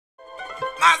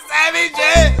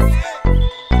savages.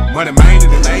 Moneymane in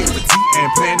the name, but T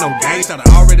ain't playing no games. Y'all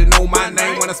already know my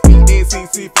name when I speak that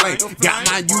CC flame. Got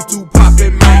my YouTube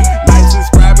poppin', man. Like,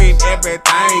 subscribing,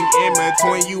 everything in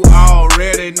between. You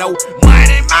already know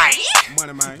Moneymane.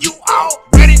 You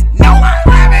already know I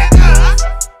have it.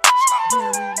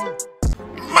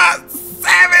 My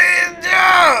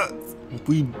savages.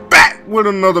 We back with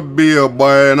another bill,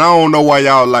 boy, and I don't know why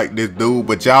y'all like this dude,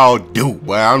 but y'all do,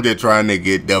 boy. I'm just trying to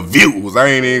get the views. I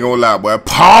ain't even gonna lie, boy.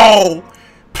 Paul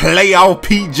Playoff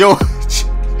P George.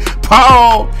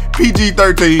 Paul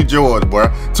PG-13 George, boy.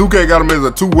 2K got him as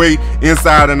a two-way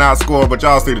inside and out scorer, but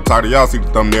y'all see the title, y'all see the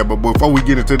thumbnail. But before we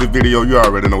get into the video, you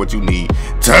already know what you need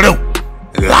to do.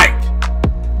 Like,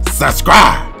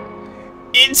 subscribe,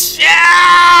 and share,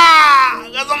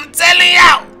 cause I'm telling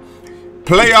y'all,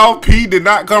 Playoff P did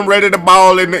not come ready to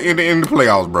ball in the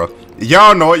playoffs, bro.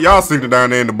 Y'all know it. Y'all seen it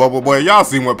down there in the bubble, boy. Y'all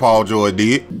seen what Paul George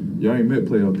did. Y'all ain't met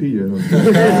Playoff P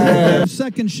yet.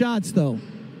 Second shots, though.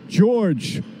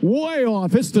 George, way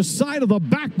off. It's the side of the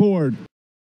backboard.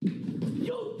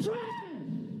 You trash!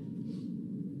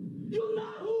 You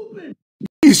not hooping!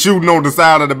 He's shooting on the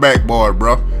side of the backboard,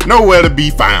 bro. Nowhere to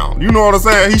be found. You know what I'm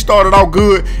saying? He started out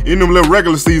good in them little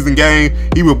regular season game.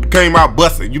 He came out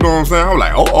busted. You know what I'm saying? I'm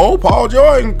like, oh, Paul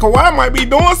George and Kawhi might be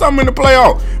doing something in the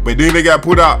playoff. But then they got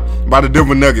put out by the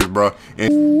Denver Nuggets, bro.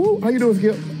 And How you doing,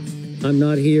 Skip? I'm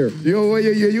not here. Yo,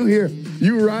 you here.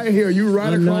 You right here. You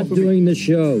right I'm across not doing the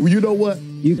show. Well, you know what?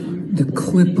 The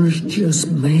Clippers just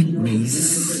make me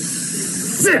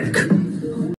sick!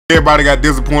 everybody got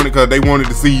disappointed because they wanted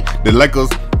to see the Lakers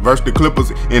versus the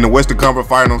Clippers in the Western Conference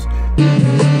Finals.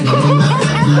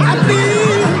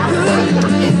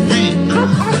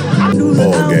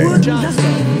 Ball game.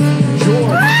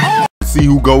 See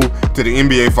who go to the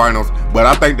NBA Finals, but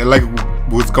I think the Lakers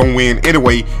was gonna win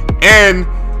anyway, and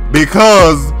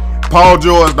because Paul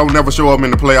George don't never show up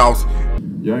in the playoffs.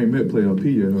 Y'all ain't met Playoff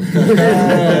P yet.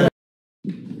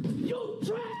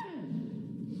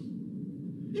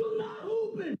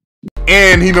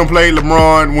 And he done played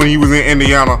LeBron when he was in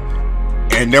Indiana,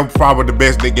 and that was probably the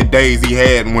best days he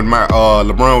had when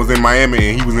LeBron was in Miami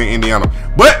and he was in Indiana.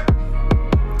 But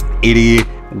it is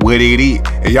what it is.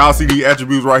 And y'all see these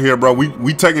attributes right here, bro.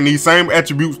 We taking these same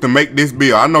attributes to make this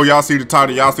bill. I know y'all see the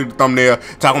title, y'all see the thumbnail,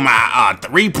 talking about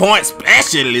 3-point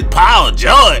specialist Paul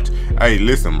George. Hey,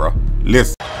 listen, bro.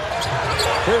 Listen.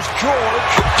 Here's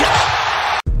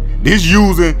George. This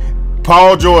using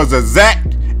Paul George's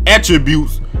exact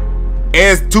attributes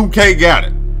as 2K got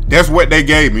it. That's what they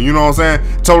gave me, you know what I'm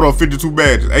saying? Total of 52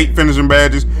 badges, 8 finishing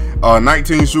badges,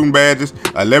 19 shooting badges,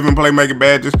 11 playmaking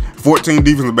badges, 14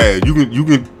 defensive badges. You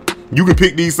can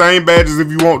pick these same badges if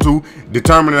you want to,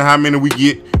 determining how many we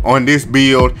get on this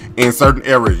build in certain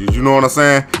areas. You know what I'm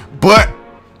saying? But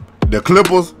the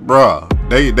Clippers, bruh,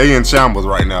 they in shambles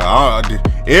right now.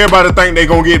 Everybody think they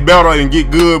gonna get better and get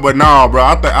good, but nah, bro.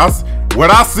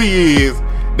 What I see is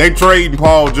they trading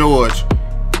Paul George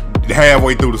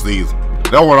halfway through the season.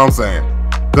 That's what I'm saying.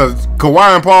 Cause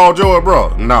Kawhi and Paul George,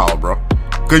 bro, nah, bro.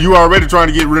 Cause you already trying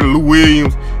to get rid of Lou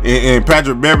Williams and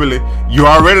Patrick Beverly. You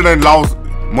already done lost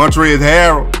Montrezl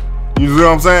Harrell. You see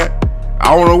what I'm saying?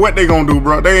 I don't know what they gonna do,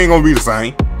 bro. They ain't gonna be the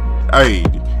same. Hey,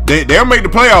 they'll make the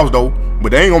playoffs though,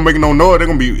 but they ain't gonna make no noise. They're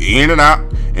gonna be in and out.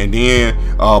 And then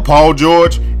Paul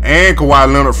George and Kawhi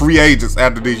Leonard free agents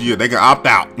after this year. They can opt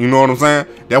out. You know what I'm saying?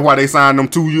 That's why they signed them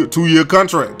 2-3-year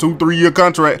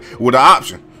contract with an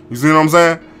option. You see what I'm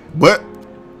saying? But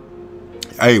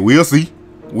hey, we'll see.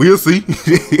 We'll see.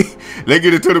 Let's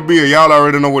get into the bill. Y'all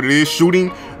already know what it is.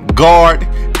 Shooting guard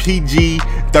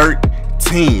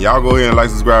PG-13. Y'all go ahead and like,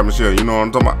 subscribe, and share. You know what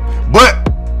I'm talking about? But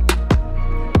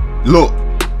look,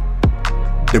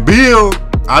 the bill,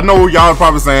 I know y'all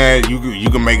probably saying you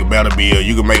can make a better bill,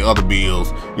 you can make other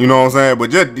bills. You know what I'm saying? But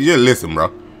just listen,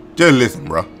 bro. Just listen,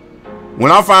 bro.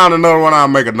 When I find another one, I'll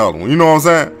make another one. You know what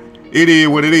I'm saying? It is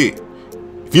what it is.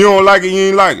 If you don't like it, you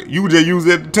ain't like it. You just use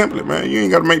it as a template, man. You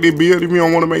ain't got to make that build. If you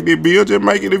don't want to make that build, just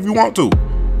make it if you want to.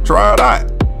 Try it out.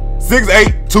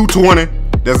 6'8", 220.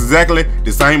 That's exactly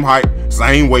the same height,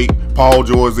 same weight Paul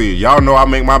George is. Y'all know I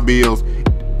make my builds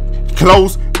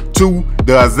close to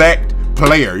the exact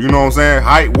player. You know what I'm saying?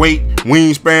 Height, weight,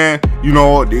 wingspan. You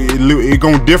know, it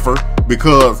gonna differ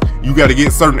because you got to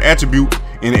get certain attributes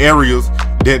in areas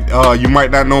that you might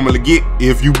not normally get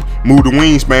if you move the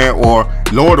wingspan or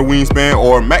lower the wingspan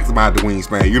or maximize the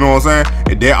wingspan. You know what I'm saying?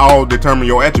 And that all determine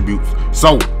your attributes.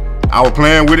 So I was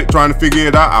playing with it, trying to figure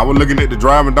it out. I was looking at the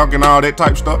driving, dunking, all that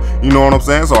type stuff. You know what I'm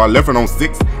saying? So I left it on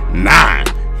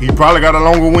 6'9". He probably got a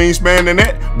longer wingspan than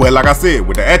that, but like I said,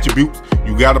 with the attributes,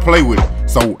 you got to play with it.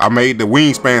 So I made the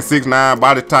wingspan 6'9",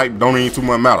 body type don't even too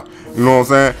much matter. You know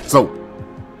what I'm saying? So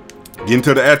get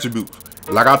into the attributes.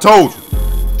 Like I told you,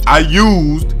 I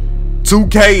used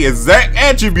 2K exact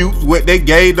attributes what they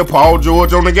gave to Paul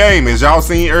George on the game, as y'all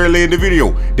seen earlier in the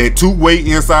video. That two-way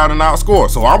inside and out score.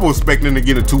 So I was expecting to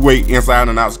get a two-way inside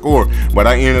and out score, but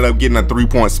I ended up getting a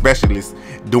 3-point specialist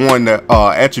doing the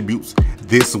attributes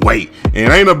this way. And it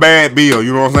ain't a bad build,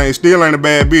 you know what I'm saying? It still ain't a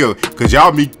bad build, because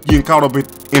y'all be getting caught up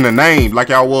in the name like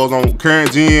y'all was on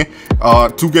current gen,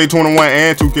 2K21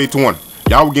 and 2K20.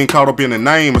 Y'all were getting caught up in the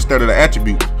name instead of the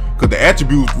attributes, because the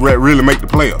attributes really make the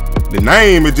player. The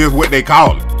name is just what they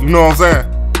call it. You know what I'm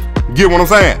saying? Get what I'm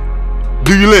saying?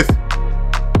 Do you listen?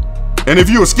 And if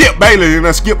you a Skip Bailey and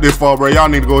I skip this far, bro, y'all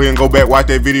need to go ahead and go back, watch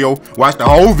that video, watch the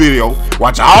whole video,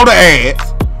 watch all the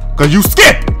ads, because you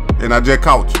skip it. And I just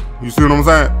caught you. You see what I'm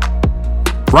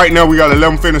saying? Right now we got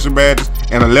 11 finishing badges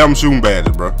and 11 shooting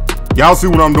badges, bro. Y'all see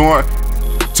what I'm doing?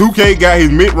 2K got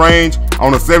his mid-range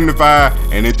on a 75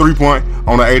 and then 3-point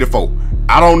on the 84.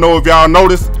 I don't know if y'all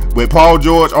noticed, but Paul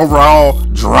George overall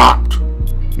dropped.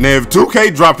 Now if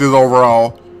 2K dropped his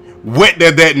overall, what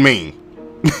does that mean?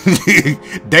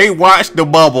 They watched the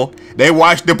bubble, they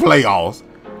watched the playoffs,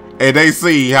 and they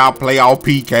see how playoff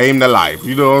P came to life.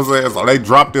 You know what I'm saying? So they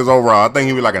dropped his overall. I think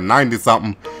he was like a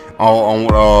 90-something on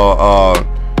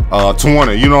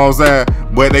 20. You know what I'm saying?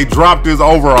 But they dropped his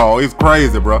overall. It's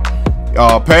crazy, bro.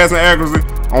 Passing accuracy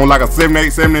on like a 78,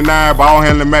 79. Ball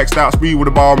handling maxed out. Speed with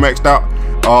the ball maxed out.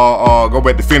 Go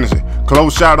back to finishing.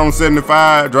 Close shot on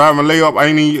 75. Driving layup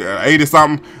 80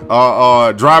 something.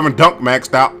 Driving dunk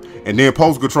maxed out. And then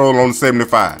post control on the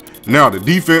 75. Now the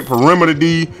defense, perimeter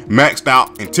D maxed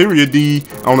out, interior D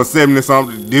on the 70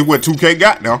 something. This what 2K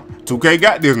got now. 2K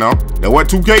got this now. That's what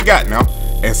 2K got now.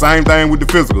 And same thing with the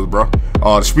physicals, bro.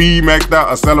 The speed maxed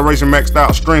out, acceleration maxed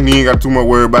out, strength he ain't got too much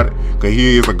worry about it, cause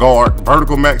he is a guard.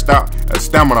 Vertical maxed out,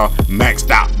 stamina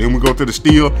maxed out. Then we go to the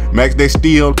steal, max that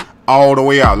steal all the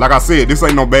way out. Like I said, this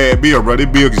ain't no bad build, bro. This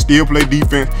build can still play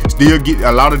defense, still get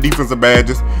a lot of defensive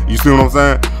badges. You see what I'm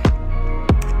saying?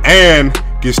 And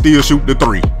can still shoot the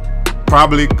 3,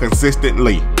 probably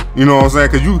consistently. You know what I'm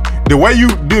saying? Cause the way you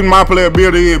did my player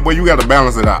build is, boy, you gotta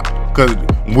balance it out. Cause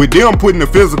with them putting the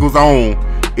physicals on,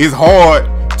 it's hard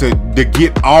to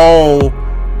get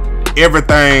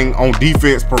everything on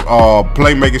defense,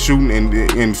 playmaking, shooting,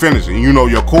 and finishing. You know,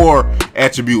 your core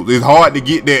attributes. It's hard to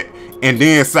get that and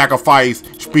then sacrifice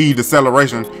speed,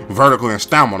 acceleration, vertical, and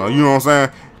stamina. You know what I'm saying?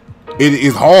 It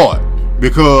is hard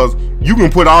because you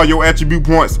can put all your attribute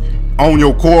points on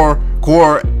your core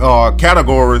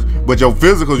categories, but your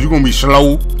physicals, you're gonna be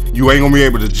slow. You ain't gonna be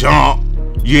able to jump.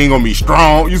 You ain't gonna be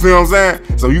strong. You see what I'm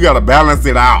saying? So you gotta balance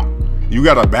it out. You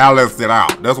gotta balance it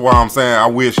out. That's why I'm saying I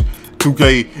wish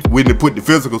 2K wouldn't put the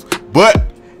physicals,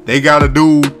 but they gotta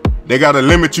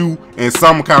limit you in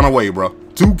some kind of way, bro.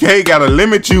 2K gotta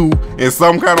limit you in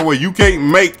some kind of way. You can't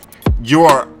make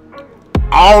your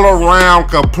all-around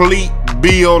complete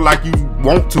build like you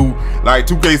want to, like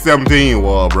 2K17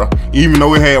 was, bro. Even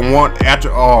though it had one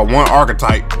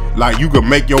archetype, like you could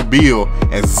make your build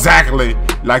exactly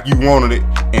like you wanted it,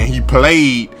 and he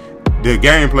played. The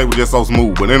gameplay was just so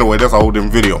smooth. But anyway, that's a whole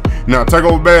different video. Now,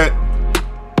 takeover badge,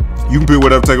 you can pick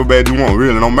whatever takeover badge you want.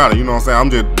 Really, don't matter. You know what I'm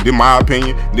saying? This my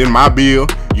opinion. This my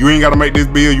build. You ain't got to make this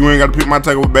build. You ain't got to pick my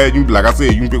takeover badge. Like I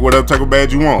said, you can pick whatever takeover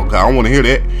badge you want. Cause I don't want to hear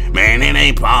that. Man, that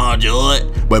ain't Paul George.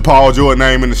 But Paul George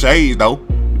name in the shades, though.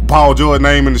 Paul George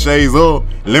name in the shades of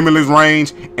limitless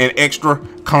range and extra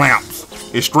clamps.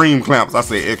 Extreme clamps. I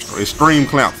say extra. Extreme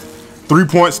clamps.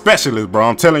 3-point specialist, bro.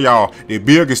 I'm telling y'all, the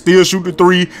build can still shoot the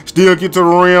 3, still get to the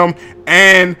rim,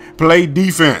 and play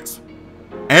defense.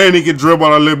 And he can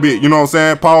dribble a little bit. You know what I'm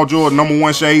saying? Paul George,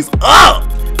 #1 shades up.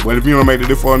 But if you don't make it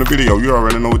this far in the video, you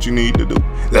already know what you need to do.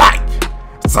 Like,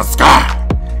 subscribe,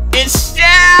 and share.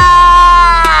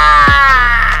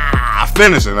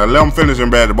 Finishing, 11 finishing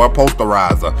badge, boy.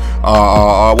 Posterizer.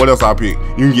 What else I pick?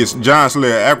 You can get Giant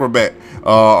Slayer, Acrobat,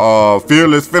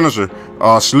 Fearless Finisher,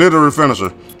 Slithery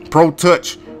Finisher, Pro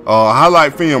Touch,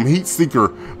 Highlight Film, Heat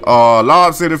Seeker,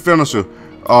 Lob City Finisher,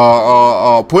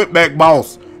 Put Back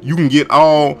Boss. You can get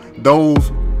all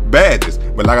those badges.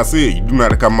 But like I said, you do not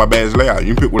have to cover my badge layout.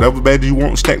 You can pick whatever badge you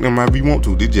want, stack them however you want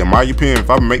to. This is my opinion. If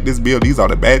I make this build, these are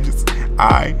the badges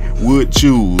I would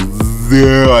choose.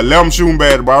 Yeah, 11 shooting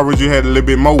badge, but I wish you had a little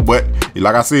bit more. But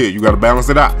like I said, you got to balance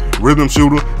it out. Rhythm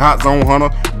shooter, hot zone hunter,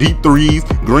 deep threes,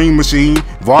 green machine,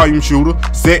 volume shooter,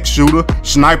 set shooter,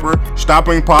 sniper,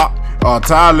 stopping pop,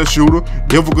 tireless shooter,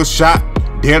 difficult shot,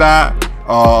 dead eye,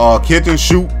 catch and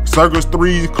shoot, circus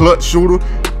threes, clutch shooter.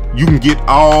 You can get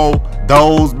all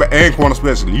those, and corner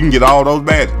specialist. You can get all those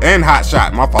badges, and hot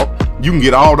shot. My fault. You can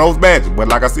get all those badges, but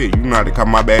like I said, you know how to cover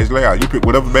my badge layout. You pick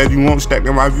whatever badge you want, stack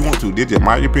them out if you want to. This just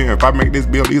my opinion. If I make this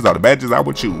build, these are the badges I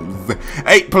would choose.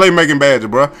 8 playmaking badges,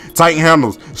 bro. Tight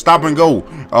handles, stop and go,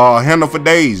 handle for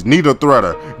days, needle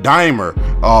threader, dimer,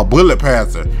 bullet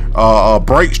passer,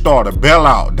 break starter,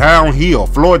 bailout, downhill,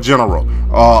 floor general,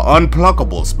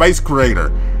 unpluckable, space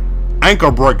creator,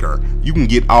 anchor breaker. You can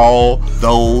get all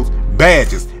those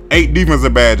badges. 8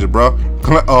 defensive badges, bro.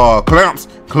 Clamps,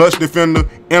 clutch defender,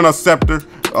 interceptor.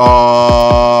 That's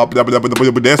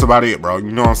about it, bro.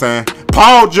 You know what I'm saying?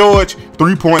 Paul George,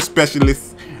 3-point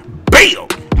specialist. Bam!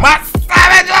 My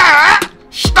savage!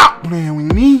 Stop playing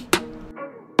with me.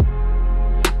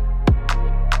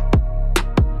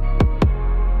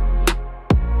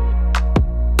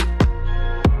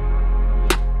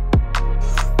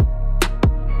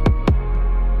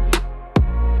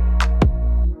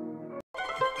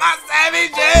 My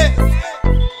savages!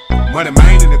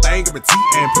 Moneymane and the thing of a T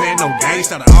and playing no games.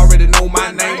 Should already know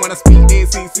my name when I speak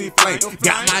NCC flame.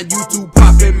 Got my YouTube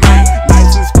poppin', man. Like,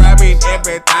 subscribe, and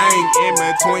everything in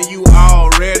between. You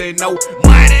already know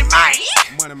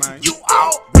Moneymane. You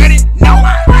already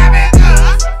know.